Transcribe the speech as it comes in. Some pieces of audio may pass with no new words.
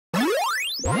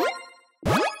Hey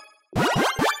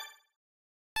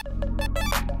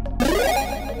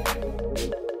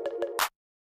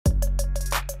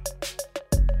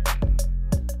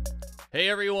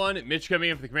everyone, Mitch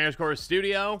coming in from the Commander's Core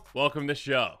studio. Welcome to the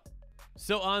show.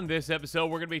 So on this episode,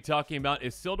 we're going to be talking about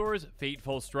Isildur's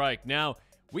Fateful Strike. Now,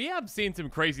 we have seen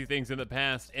some crazy things in the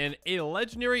past, and a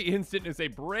legendary instant is a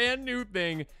brand new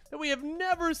thing that we have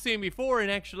never seen before,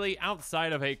 and actually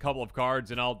outside of a couple of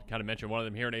cards, and I'll kind of mention one of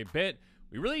them here in a bit,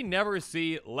 we really never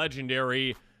see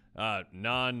legendary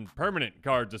non-permanent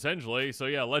cards, essentially. So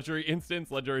yeah, legendary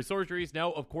instants, legendary sorceries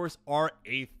now, of course, are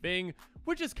a thing,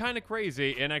 which is kind of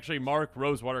crazy. And actually, Mark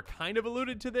Rosewater kind of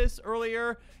alluded to this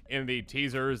earlier in the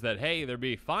teasers that, hey, there'd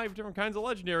be 5 different kinds of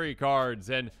legendary cards.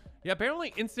 And yeah,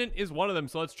 apparently instant is one of them.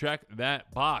 So let's check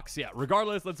that box. Yeah,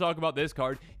 regardless, let's talk about this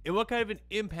card and what kind of an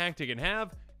impact it can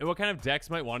have and what kind of decks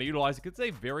might want to utilize it. It's a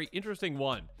very interesting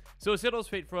one. So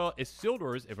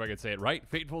Isildur's, if I could say it right,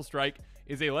 Fateful Strike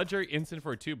is a legendary instant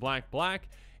for 2 black.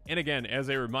 And again, as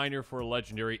a reminder for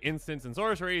legendary instants and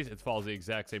sorceries, it follows the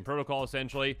exact same protocol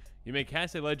essentially. You may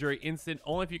cast a legendary instant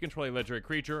only if you control a legendary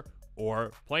creature or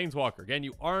planeswalker. Again,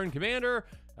 you are in commander.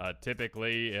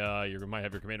 Typically, you might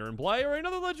have your commander in play or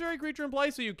another legendary creature in play,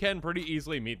 so you can pretty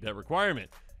easily meet that requirement.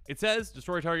 It says,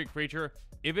 destroy target creature.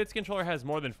 If its controller has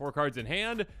more than 4 cards in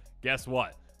hand, guess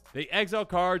what? They exile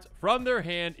cards from their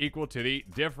hand equal to the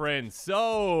difference.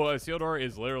 So Isildur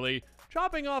is literally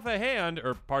chopping off a hand,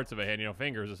 or parts of a hand,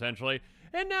 fingers essentially,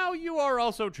 and now you are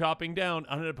also chopping down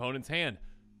on an opponent's hand.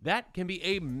 That can be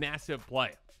a massive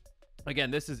play. Again,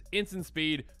 this is instant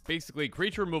speed, basically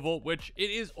creature removal, which it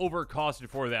is overcosted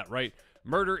for that, right?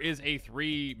 Murder is a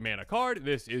 3 mana card.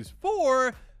 This is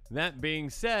 4. That being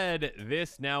said,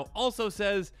 this now also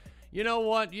says, you know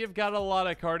what? You've got a lot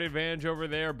of card advantage over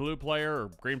there, blue player or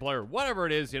green player, whatever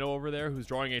it is, over there who's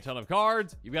drawing a ton of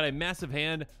cards. You've got a massive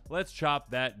hand. Let's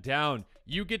chop that down.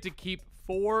 You get to keep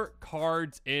 4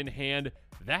 cards in hand.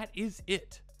 That is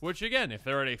it. Which again, if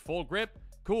they're at a full grip,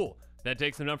 cool. That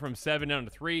takes them down from 7 down to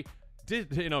 3.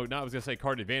 Not I was gonna say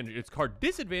card advantage. It's card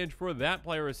disadvantage for that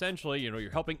player essentially. You're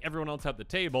helping everyone else at the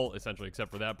table essentially,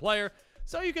 except for that player.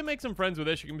 So you can make some friends with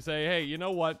this. You can say, hey, you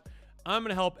know what? I'm going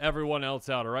to help everyone else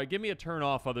out, all right? Give me a turn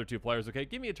off, other 2 players, okay?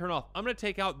 Give me a turn off. I'm going to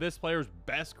take out this player's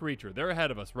best creature. They're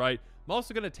ahead of us, right? I'm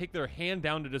also going to take their hand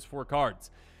down to just 4 cards.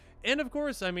 And of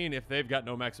course, I mean, if they've got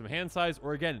no maximum hand size,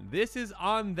 or again, this is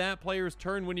on that player's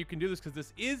turn when you can do this because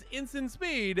this is instant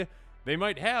speed, they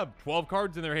might have 12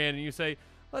 cards in their hand, and you say,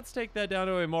 let's take that down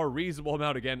to a more reasonable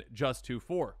amount again, just to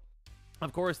 4.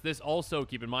 Of course, this also,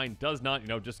 keep in mind, does not,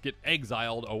 just get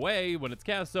exiled away when it's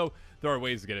cast, so there are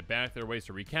ways to get it back, there are ways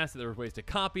to recast it, there are ways to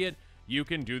copy it. You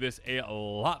can do this a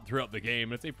lot throughout the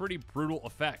game. It's a pretty brutal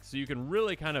effect, so you can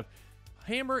really kind of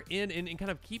hammer in and kind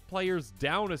of keep players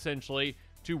down, essentially,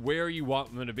 to where you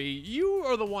want them to be. You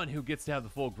are the one who gets to have the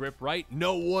full grip, right?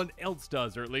 No one else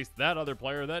does, or at least that other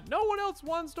player that no one else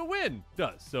wants to win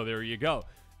does, so there you go.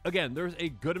 Again, there's a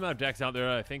good amount of decks out there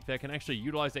I think that can actually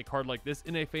utilize a card like this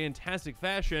in a fantastic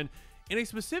fashion, in a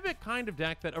specific kind of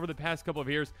deck that over the past couple of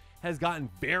years has gotten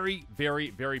very, very,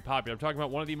 very popular. I'm talking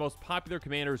about one of the most popular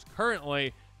commanders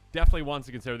currently. Definitely wants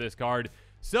to consider this card.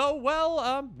 So,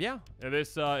 well, yeah,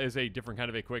 this is a different kind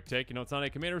of a quick take. It's not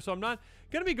a commander, so I'm not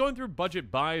going to be going through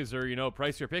budget buys or,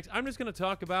 pricier picks. I'm just going to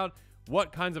talk about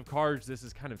what kinds of cards this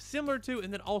is kind of similar to,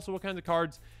 and then also what kinds of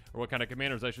cards, or what kind of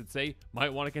commanders, I should say,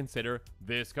 might want to consider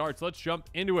this card. So let's jump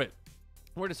into it.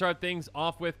 We're going to start things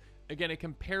off with, again, a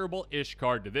comparable-ish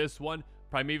card to this one,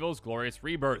 Primeval's Glorious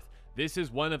Rebirth. This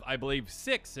is one of, I believe,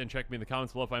 6, and check me in the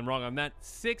comments below if I'm wrong on that,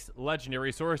 6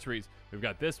 legendary sorceries. We've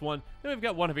got this one, then we've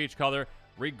got one of each color.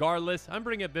 Regardless, I'm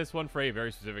bringing up this one for a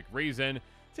very specific reason.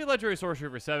 It's a legendary sorcery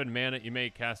for 7 mana. You may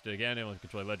cast it again and will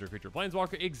control a legendary creature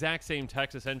planeswalker. Exact same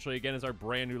text, essentially, again, as our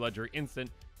brand new legendary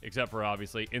instant, except for,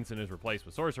 obviously, instant is replaced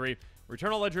with sorcery.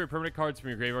 Return all legendary permanent cards from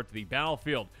your graveyard to the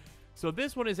battlefield. So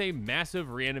this one is a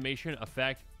massive reanimation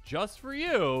effect just for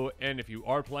you, and if you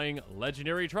are playing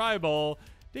Legendary Tribal,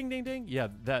 ding, ding, ding. Yeah,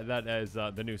 that is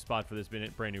the new spot for this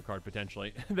brand new card,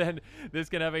 potentially. Then this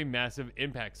can have a massive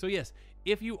impact. So yes,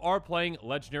 if you are playing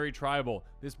Legendary Tribal,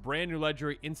 this brand new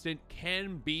legendary instant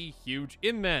can be huge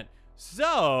in that.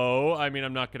 So, I mean,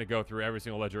 I'm not going to go through every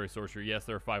single legendary sorcery. Yes,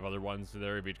 there are 5 other ones.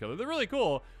 They're of each color. They're really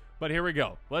cool. But here we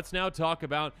go. Let's now talk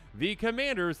about the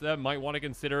commanders that might want to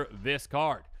consider this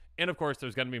card. And of course,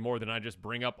 there's going to be more than I just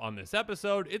bring up on this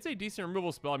episode. It's a decent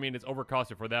removal spell. I mean, it's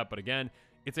overcosted for that. But again,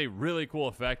 it's a really cool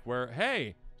effect where,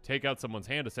 hey, take out someone's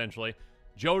hand, essentially.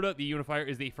 Joda, the Unifier,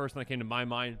 is the first one that came to my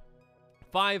mind.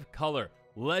 5 color,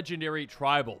 Legendary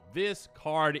Tribal. This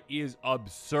card is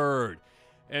absurd.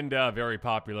 and very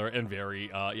popular and very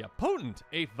potent.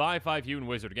 A 5/5 human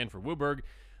wizard again for Wooburg.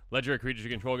 Legendary creatures you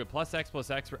control get +X for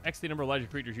X the number of legendary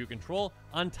creatures you control.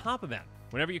 On top of that,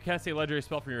 whenever you cast a legendary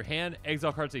spell from your hand,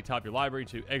 exile cards to the top of your library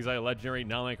to exile a legendary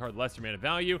non-land card less your mana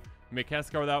value. You may cast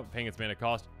the card without paying its mana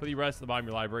cost. Put the rest at the bottom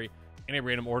of your library in a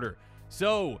random order.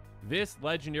 So this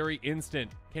legendary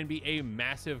instant can be a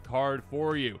massive card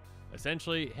for you.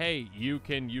 Essentially, hey, you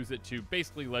can use it to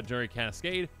basically legendary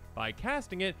cascade by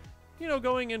casting it,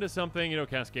 going into something,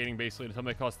 cascading basically into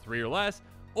something that costs 3 or less.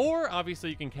 Or obviously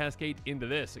you can cascade into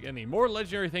this. Again, the more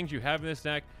legendary things you have in this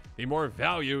deck, the more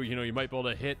value, you might be able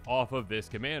to hit off of this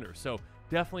commander. So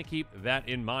definitely keep that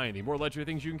in mind. The more legendary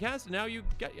things you can cast, now you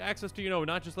get access to,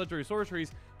 not just legendary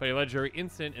sorceries, but a legendary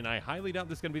instant. And I highly doubt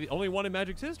this is going to be the only one in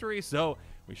Magic's history. So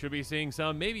we should be seeing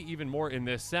some, maybe even more in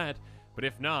this set. But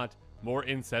if not, more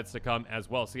in sets to come as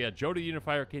well. So yeah, Joe the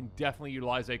Unifier can definitely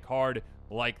utilize a card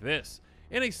like this.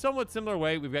 In a somewhat similar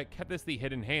way, we've got Kepis the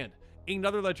Hidden Hand,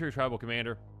 another legendary tribal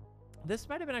commander. This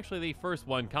might have been actually the first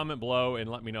one. Comment below and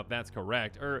let me know if that's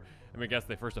correct. Or, I guess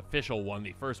the first official one.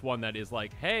 The first one that is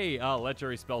like, hey,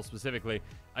 legendary spell specifically.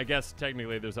 I guess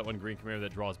technically there's that one green commander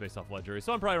that draws based off legendary.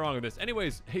 So I'm probably wrong with this.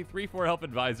 Anyways, a 3/4 Elf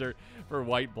Advisor for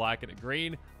white, black, and a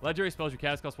green. Legendary spells you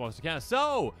cast cost 1 to cast.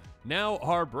 So now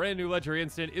our brand new legendary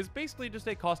instant is basically just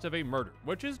a cost of a murder,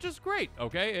 which is just great,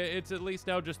 okay? It's at least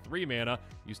now just 3 mana.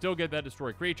 You still get that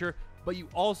destroy creature, but you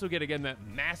also get, again, that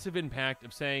massive impact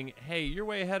of saying, hey, you're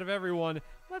way ahead of everyone.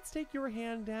 Let's take your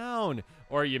hand down.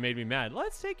 Or you made me mad.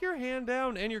 Let's take your hand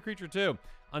down and your creature too.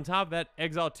 On top of that,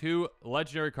 exile 2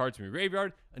 legendary cards from your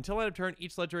graveyard. Until end of turn,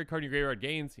 each legendary card in your graveyard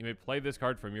gains. You may play this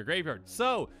card from your graveyard.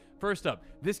 So, first up,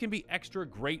 this can be extra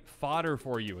great fodder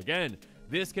for you. Again,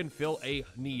 this can fill a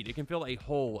need. It can fill a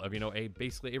hole of,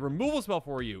 basically a removal spell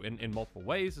for you in multiple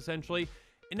ways, essentially.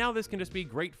 And now this can just be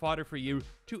great fodder for you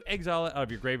to exile it out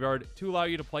of your graveyard to allow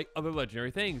you to play other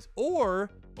legendary things. Or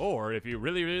if you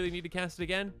really, really need to cast it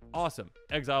again, awesome.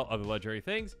 Exile other legendary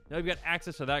things. Now you've got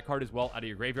access to that card as well out of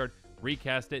your graveyard.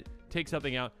 Recast it, take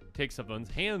something out, take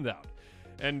someone's hand out.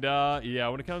 And yeah,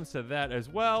 when it comes to that as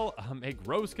well, a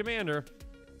gross commander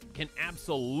can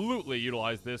absolutely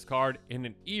utilize this card in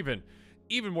an even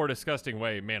more disgusting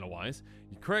way, mana-wise.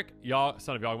 Crick,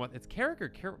 Son of Yawgmoth. It's Carrick or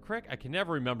Crick? I can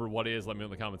never remember what it is. Let me know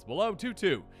in the comments below.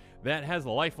 2/2. That has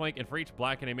lifelink, and for each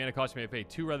black and a mana cost, you may pay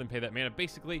 2 rather than pay that mana.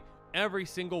 Basically, every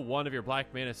single one of your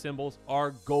black mana symbols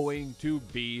are going to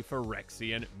be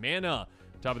Phyrexian mana.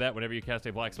 On top of that, whenever you cast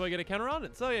a black spell, you get a counter on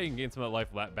it. So yeah, you can gain some of that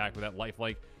life back with that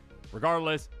lifelink.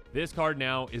 Regardless, this card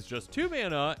now is just 2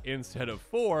 mana instead of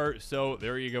 4, so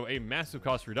there you go, a massive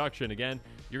cost reduction. Again,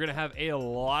 you're going to have a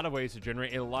lot of ways to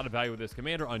generate a lot of value with this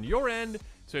commander on your end,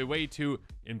 so a way to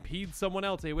impede someone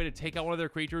else, a way to take out one of their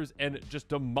creatures and just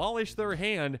demolish their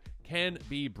hand can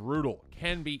be brutal,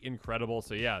 can be incredible.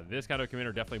 So yeah, this kind of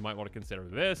commander definitely might want to consider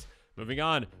this. Moving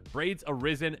on, Braids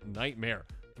Arisen Nightmare.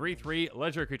 3/3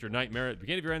 legendary creature Nightmare. At the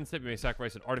beginning of your end step, you may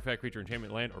sacrifice an artifact, creature,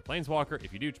 enchantment, land, or planeswalker.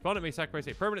 If you do, each opponent may sacrifice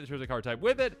a permanent that shows a card type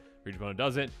with it. If each opponent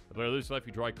doesn't, the player loses life,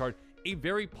 you draw a card. A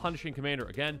very punishing commander,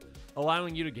 again,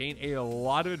 allowing you to gain a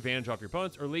lot of advantage off your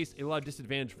opponents, or at least a lot of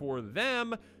disadvantage for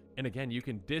them. And again, you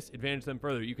can disadvantage them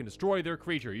further. You can destroy their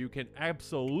creature. You can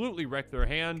absolutely wreck their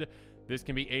hand. This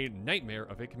can be a nightmare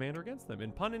of a commander against them,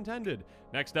 and pun intended.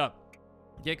 Next up,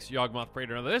 Gix, Yawgmoth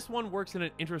Praetor. Now, this one works in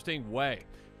an interesting way.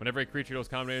 Whenever a creature deals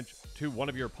combat damage to one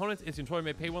of your opponents, its controller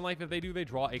may pay 1 life. If they do, they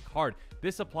draw a card.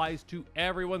 This applies to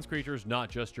everyone's creatures,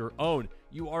 not just your own.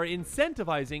 You are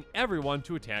incentivizing everyone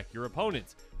to attack your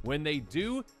opponents. When they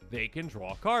do, they can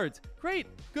draw cards. Great,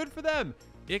 good for them.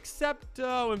 Except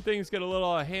when things get a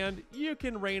little out of hand, you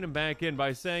can rein them back in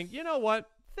by saying, you know what,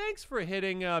 thanks for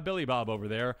hitting Billy Bob over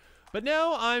there. But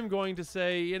now I'm going to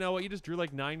say, you know what, you just drew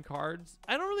like 9 cards.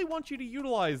 I don't really want you to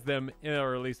utilize them,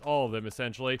 or at least all of them,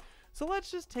 essentially. So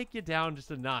let's just take you down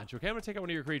just a notch, okay? I'm going to take out one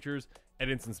of your creatures at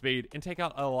instant speed and take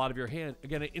out a lot of your hand,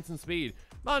 again, at instant speed.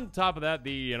 On top of that,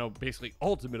 the, basically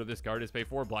ultimate of this card is pay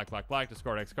 4 black, black, black,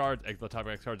 discard X cards, exile the top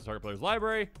of X cards to target player's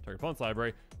library, target opponent's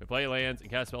library, we play lands, and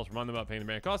cast spells from on them without paying the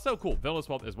mana cost. So cool. Villainous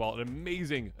Wealth as well. An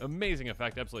amazing, amazing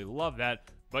effect. Absolutely love that.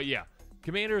 But yeah,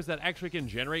 commanders that actually can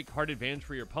generate card advantage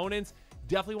for your opponents,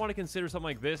 definitely want to consider something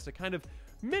like this to kind of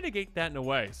mitigate that in a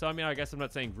way. So, I mean, I guess I'm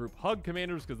not saying group hug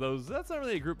commanders because that's not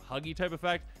really a group huggy type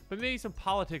effect, but maybe some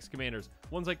politics commanders.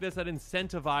 Ones like this that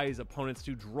incentivize opponents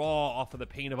to draw off of the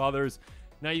pain of others.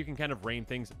 Now you can kind of rein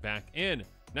things back in.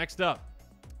 Next up,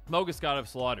 Mogus God of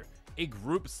Slaughter. A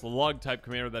group slug type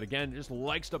commander that, again, just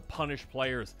likes to punish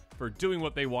players for doing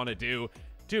what they want to do.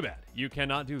 Too bad. You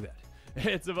cannot do that.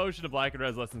 Its devotion to black and red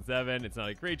is less than 7. It's not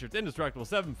a creature. It's indestructible.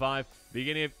 7/5.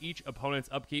 Beginning of each opponent's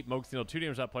upkeep, Mogus deal 2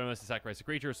 damage to that player unless they sacrifice a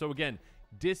creature. So again,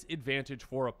 disadvantage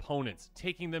for opponents,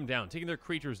 taking them down, taking their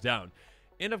creatures down.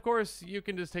 And of course, you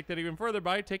can just take that even further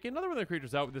by taking another one of their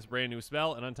creatures out with this brand new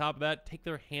spell, and on top of that, take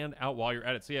their hand out while you're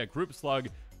at it. So yeah, Group Slug,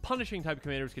 punishing type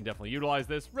commanders can definitely utilize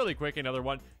this. Really quick, another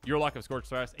one, Your Luck of Scorched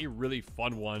Thrust, a really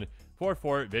fun one.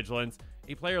 4/4 Vigilance.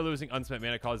 A player losing unspent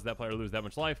mana causes that player to lose that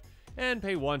much life, and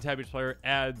pay 1, tap each player,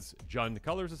 adds Jund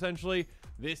colors essentially.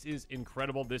 This is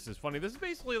incredible. This is funny. This is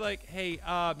basically like, hey,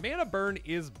 mana burn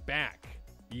is back.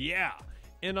 Yeah.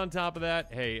 And on top of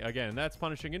that, hey, again, that's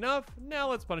punishing enough. Now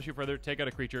let's punish you further. Take out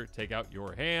a creature, take out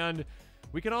your hand.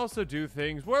 We can also do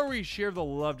things where we share the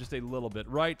love just a little bit,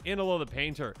 right? Inalo the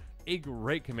Painter, a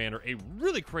great commander, a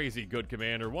really crazy good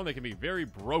commander, one that can be very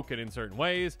broken in certain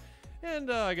ways.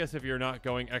 And I guess if you're not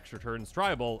going extra turns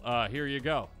tribal, here you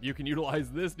go. You can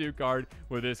utilize this new card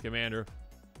with this commander.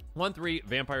 1/3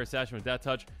 Vampire Assassin with Death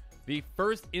Touch. The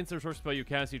first instant source spell you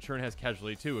cast each turn has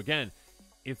Casualty 2. Again,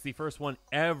 it's the first one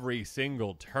every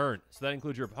single turn, so that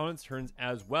includes your opponent's turns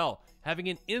as well. Having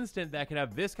an instant that can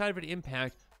have this kind of an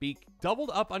impact be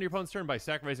doubled up on your opponent's turn by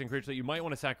sacrificing a creature that you might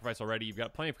want to sacrifice already. You've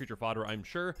got plenty of creature fodder, I'm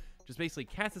sure. Just basically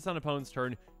cast this on opponent's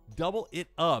turn, double it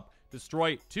up,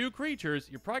 destroy 2 creatures.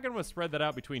 You're probably going to want to spread that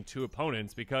out between 2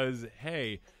 opponents because,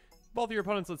 hey, both of your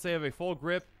opponents, let's say, have a full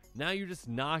grip. Now you just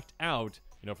knocked out,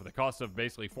 you know, for the cost of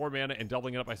basically 4 mana and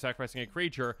doubling it up by sacrificing a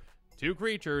creature, 2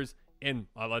 creatures, and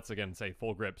let's again say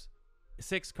full grips,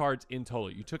 6 cards in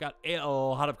total. You took out a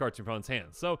lot of cards from your opponent's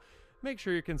hands. So make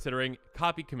sure you're considering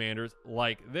copy commanders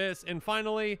like this. And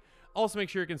finally, also make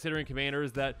sure you're considering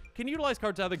commanders that can utilize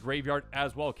cards out of the graveyard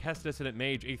as well. Cast Dissonant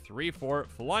Mage, a 3/4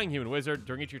 flying human wizard.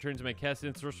 During each of your turns, you may cast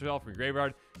an sorcery spell from your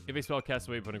graveyard. If a spell cast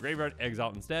away from a graveyard,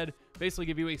 exile instead. Basically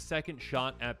give you a second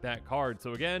shot at that card.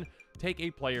 So again, take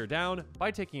a player down by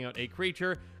taking out a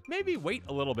creature. Maybe wait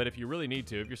a little bit if you really need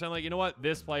to. If you're saying like, you know what,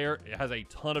 this player has a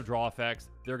ton of draw effects.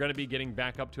 They're going to be getting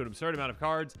back up to an absurd amount of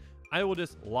cards. I will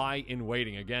just lie in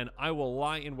waiting. Again, I will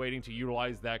lie in waiting to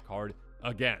utilize that card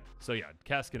again. So yeah,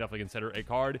 Cass can definitely consider a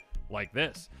card like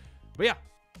this. But yeah,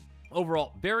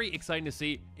 overall, very exciting to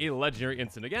see a legendary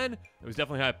instant again. It was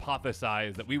definitely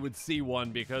hypothesized that we would see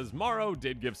one because Morrow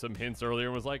did give some hints earlier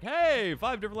and was like, hey,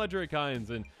 5 different legendary kinds.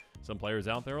 And some players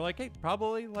out there are like, hey,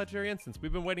 probably legendary instants.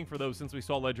 We've been waiting for those since we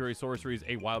saw legendary sorceries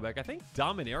a while back. I think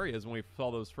Dominaria is when we saw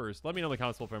those first. Let me know in the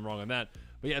comments if I'm wrong on that.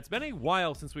 But yeah, it's been a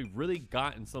while since we've really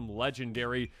gotten some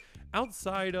legendary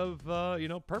outside of, you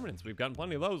know, permanents. We've gotten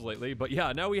plenty of those lately. But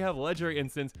yeah, now we have legendary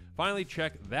instants. Finally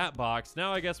check that box.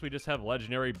 Now I guess we just have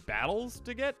legendary battles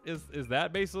to get. Is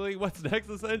that basically what's next,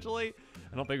 essentially?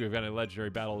 I don't think we've got any legendary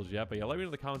battles yet, but yeah, let me know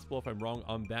in the comments below if I'm wrong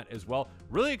on that as well.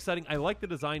 Really exciting. I like the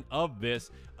design of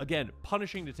this. Again,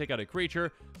 punishing to take out a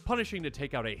creature, punishing to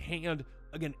take out a hand.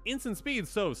 Again, instant speed,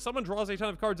 so someone draws a ton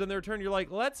of cards in their turn, you're like,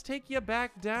 let's take you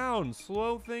back down.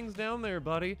 Slow things down there,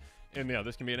 buddy. And yeah,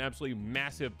 this can be an absolutely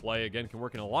massive play. Again, can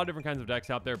work in a lot of different kinds of decks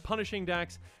out there. Punishing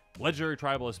decks, legendary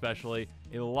tribal especially,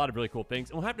 a lot of really cool things.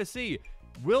 And we'll have to see,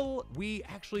 will we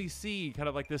actually see kind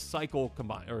of like this cycle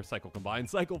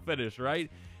finish,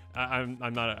 right? I'm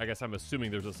not, I guess I'm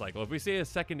assuming there's a cycle. If we see a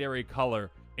secondary color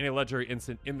in a legendary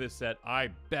instant in this set, I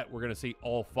bet we're going to see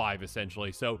all 5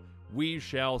 essentially. So we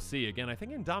shall see. Again, I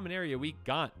think in Dominaria we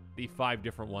got the 5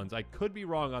 different ones. I could be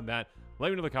wrong on that. Let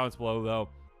me know in the comments below though.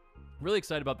 Really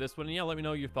excited about this one. And yeah, let me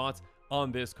know your thoughts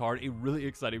on this card. A really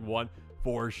exciting one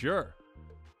for sure.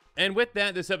 And with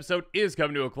that, this episode is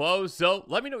coming to a close. So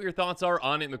let me know what your thoughts are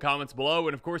on it in the comments below.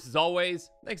 And of course, as always,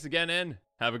 thanks again and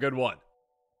have a good one.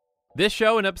 This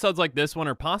show and episodes like this one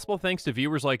are possible thanks to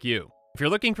viewers like you. If you're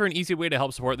looking for an easy way to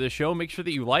help support this show, make sure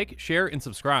that you like, share, and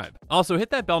subscribe. Also, hit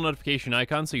that bell notification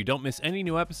icon so you don't miss any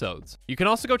new episodes. You can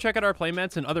also go check out our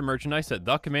playmats and other merchandise at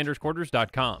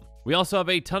thecommandersquarters.com. We also have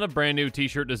a ton of brand new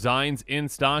t-shirt designs in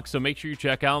stock, so make sure you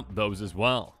check out those as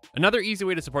well. Another easy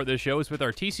way to support this show is with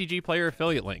our TCG player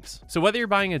affiliate links. So whether you're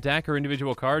buying a deck or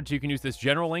individual cards, you can use this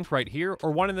general link right here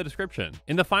or one in the description.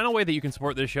 And the final way that you can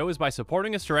support this show is by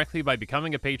supporting us directly by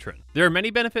becoming a patron. There are many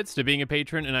benefits to being a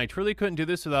patron, and I truly couldn't do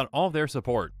this without all of their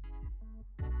support.